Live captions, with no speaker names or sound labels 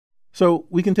So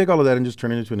we can take all of that and just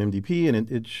turn it into an MDP,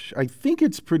 and I think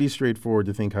it's pretty straightforward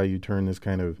to think how you turn this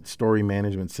kind of story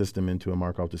management system into a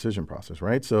Markov decision process,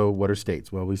 right? So what are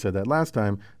states? Well, we said that last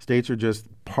time. States are just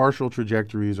partial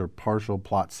trajectories or partial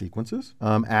plot sequences.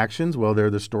 Actions, well, they're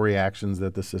the story actions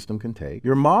that the system can take.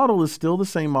 Your model is still the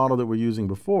same model that we're using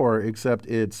before, except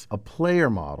it's a player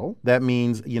model. That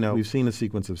means, we've seen a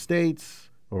sequence of states,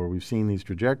 or we've seen these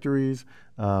trajectories,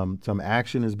 some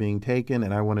action is being taken,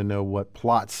 and I want to know what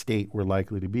plot state we're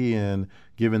likely to be in,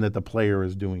 given that the player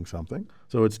is doing something.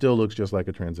 So it still looks just like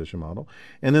a transition model.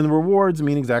 And then the rewards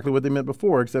mean exactly what they meant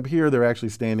before, except here they're actually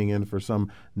standing in for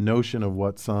some notion of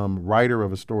what some writer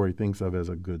of a story thinks of as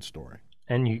a good story.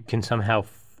 And you can somehow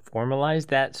formalize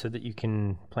that so that you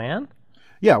can plan?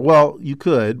 Yeah, well, you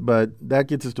could, but that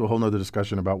gets us to a whole nother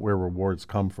discussion about where rewards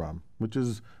come from, which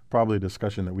is probably a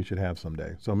discussion that we should have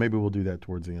someday. So maybe we'll do that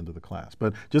towards the end of the class.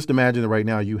 But just imagine that right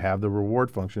now you have the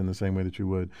reward function the same way that you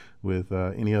would with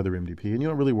any other MDP, and you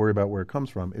don't really worry about where it comes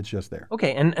from. It's just there.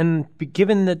 Okay, and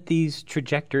given that these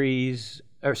trajectories,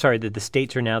 that the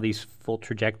states are now these full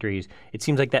trajectories, it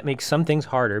seems like that makes some things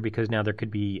harder because now there could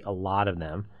be a lot of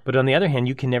them. But on the other hand,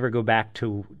 you can never go back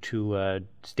to a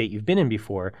state you've been in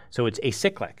before, so it's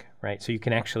acyclic, right? So you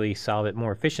can actually solve it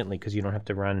more efficiently because you don't have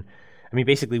to run,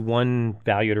 basically one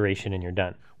value iteration and you're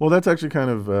done. Well, that's actually kind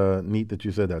of neat that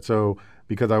you said that. So,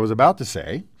 because I was about to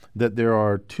say that there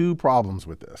are two problems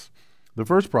with this. The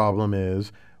first problem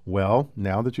is, well,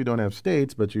 now that you don't have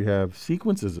states, but you have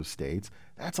sequences of states,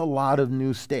 that's a lot of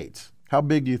new states. How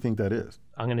big do you think that is?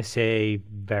 I'm going to say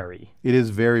very. It is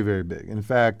very, very big. In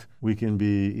fact, we can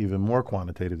be even more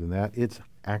quantitative than that. It's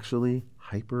actually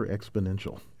hyper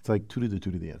exponential. It's like 2 to the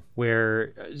 2 to the n.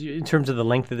 Where, in terms of the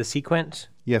length of the sequence?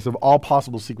 Yes, of all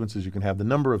possible sequences you can have, the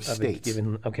number of states.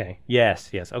 Okay, yes,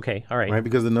 okay, all right. Right,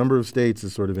 because the number of states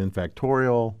is sort of in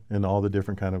factorial and all the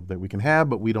different kind of that we can have,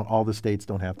 but all the states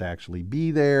don't have to actually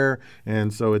be there.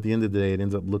 And so at the end of the day, it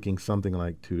ends up looking something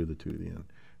like 2 to the 2 to the n.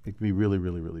 It can be really,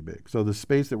 really, really big. So the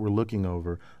space that we're looking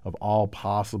over of all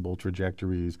possible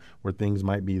trajectories where things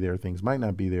might be there, things might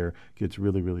not be there, gets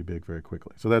really, really big very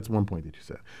quickly. So that's one point that you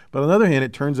said. But on the other hand,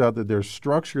 it turns out that there's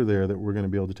structure there that we're going to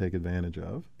be able to take advantage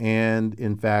of. And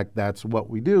in fact, that's what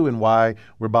we do and why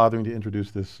we're bothering to introduce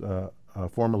this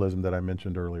formalism that I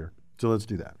mentioned earlier. So let's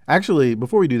do that. Actually,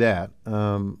 before we do that,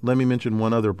 let me mention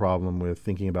one other problem with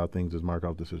thinking about things as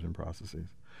Markov decision processes.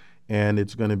 And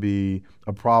it's going to be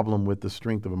a problem with the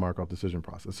strength of a Markov decision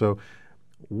process. So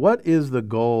what is the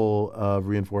goal of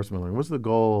reinforcement learning? What's the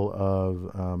goal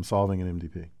of solving an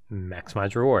MDP?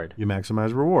 Maximize reward. You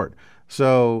maximize reward.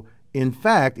 So in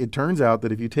fact, it turns out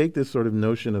that if you take this sort of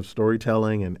notion of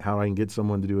storytelling and how I can get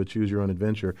someone to do a choose your own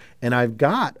adventure, and I've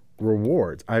got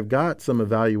rewards, I've got some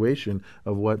evaluation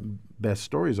of what best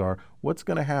stories are, what's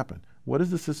going to happen? What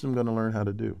is the system going to learn how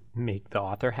to do? Make the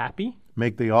author happy?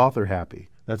 Make the author happy.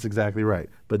 That's exactly right,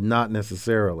 but not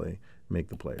necessarily make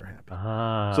the player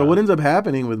happy. So what ends up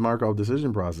happening with Markov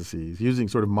decision processes, using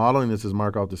sort of modeling this as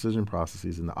Markov decision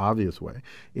processes in the obvious way,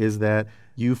 is that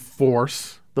you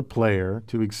force the player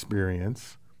to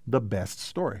experience the best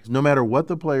story. No matter what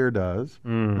the player does,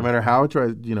 no matter how it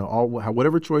tries,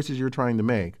 whatever choices you're trying to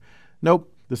make,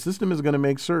 nope. The system is going to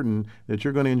make certain that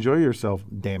you're going to enjoy yourself,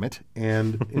 damn it.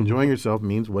 And enjoying yourself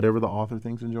means whatever the author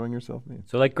thinks enjoying yourself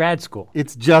means. So like grad school.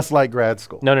 It's just like grad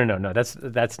school. No.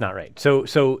 That's not right. So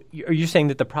are you saying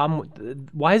that the problem,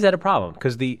 why is that a problem?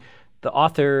 Because the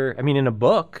author, in a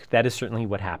book, that is certainly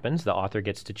what happens. The author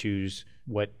gets to choose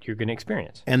what you're going to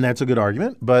experience. And that's a good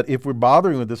argument. But if we're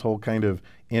bothering with this whole kind of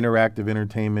interactive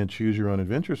entertainment, choose your own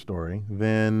adventure story,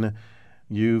 then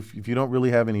if you don't really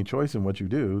have any choice in what you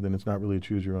do, then it's not really a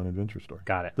choose your own adventure story.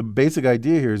 Got it. The basic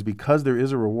idea here is because there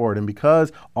is a reward and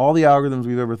because all the algorithms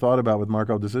we've ever thought about with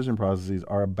Markov decision processes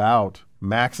are about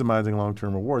maximizing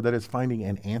long-term reward, that is finding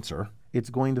an answer. It's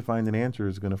going to find an answer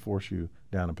is going to force you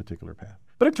down a particular path.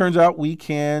 But it turns out we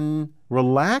can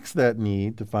relax that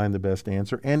need to find the best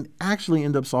answer and actually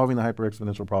end up solving the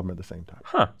hyperexponential problem at the same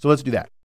time. So let's do that.